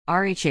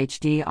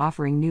RHHD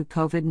offering new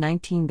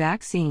COVID-19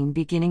 vaccine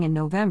beginning in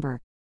November.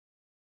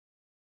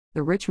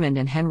 The Richmond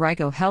and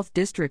Henrico Health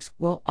Districts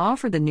will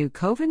offer the new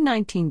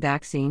COVID-19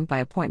 vaccine by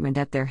appointment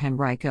at their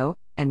Henrico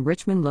and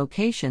Richmond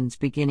locations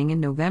beginning in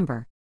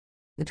November.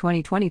 The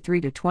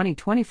 2023 to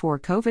 2024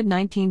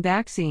 COVID-19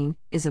 vaccine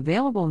is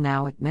available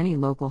now at many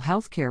local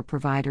healthcare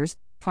providers,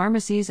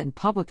 pharmacies, and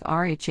public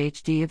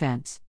RHHD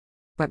events.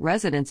 But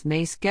residents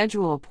may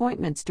schedule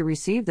appointments to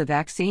receive the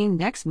vaccine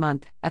next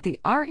month at the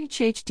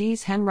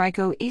RHHD's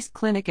Henrico East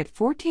Clinic at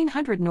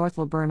 1400 North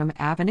Laburnum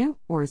Avenue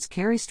or its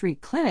Carey Street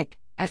Clinic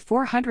at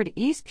 400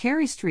 East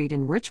Carey Street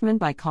in Richmond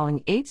by calling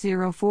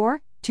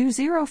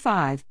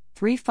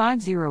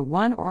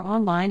 804-205-3501 or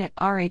online at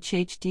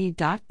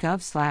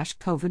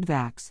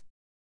rhhd.gov/COVIDvax.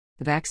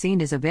 The vaccine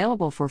is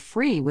available for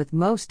free with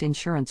most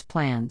insurance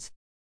plans.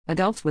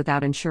 Adults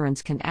without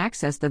insurance can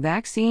access the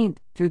vaccine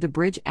through the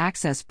Bridge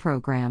Access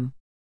Program.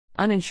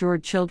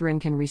 Uninsured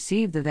children can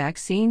receive the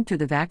vaccine through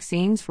the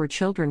Vaccines for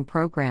Children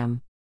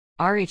program.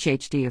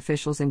 RHHD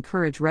officials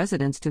encourage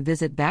residents to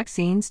visit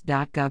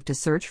vaccines.gov to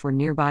search for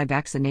nearby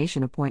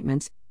vaccination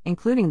appointments,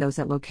 including those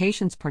at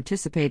locations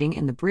participating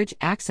in the Bridge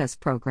Access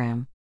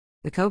Program.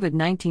 The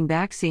COVID-19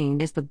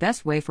 vaccine is the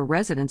best way for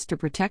residents to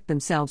protect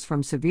themselves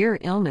from severe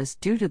illness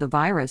due to the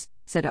virus,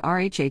 said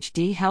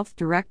RHHD Health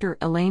Director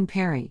Elaine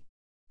Perry.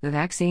 The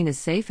vaccine is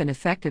safe and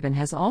effective and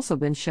has also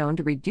been shown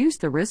to reduce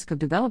the risk of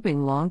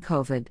developing long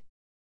COVID.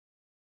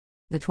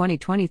 The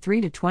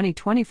 2023 to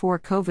 2024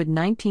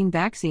 COVID-19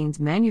 vaccines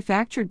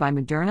manufactured by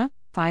Moderna,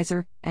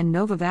 Pfizer, and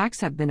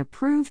Novavax have been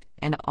approved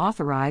and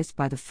authorized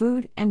by the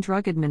Food and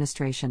Drug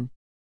Administration.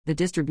 The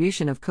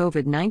distribution of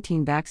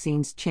COVID-19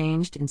 vaccines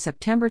changed in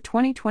September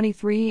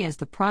 2023 as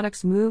the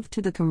products moved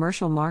to the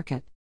commercial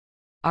market.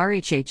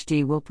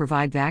 RHHD will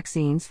provide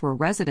vaccines for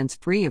residents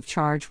free of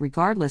charge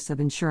regardless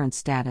of insurance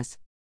status.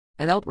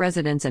 Adult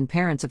residents and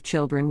parents of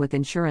children with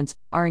insurance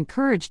are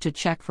encouraged to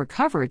check for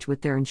coverage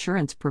with their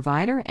insurance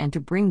provider and to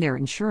bring their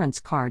insurance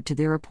card to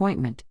their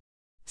appointment.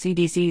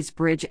 CDC's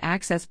Bridge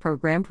Access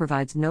Program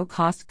provides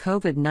no-cost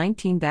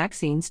COVID-19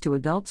 vaccines to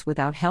adults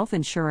without health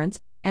insurance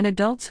and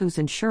adults whose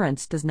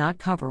insurance does not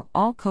cover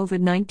all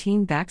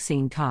COVID-19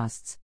 vaccine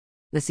costs.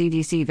 The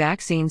CDC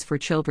Vaccines for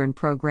Children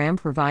program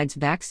provides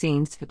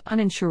vaccines to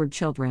uninsured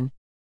children.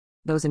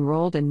 Those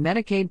enrolled in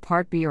Medicaid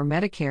Part B or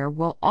Medicare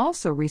will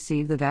also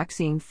receive the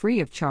vaccine free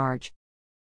of charge.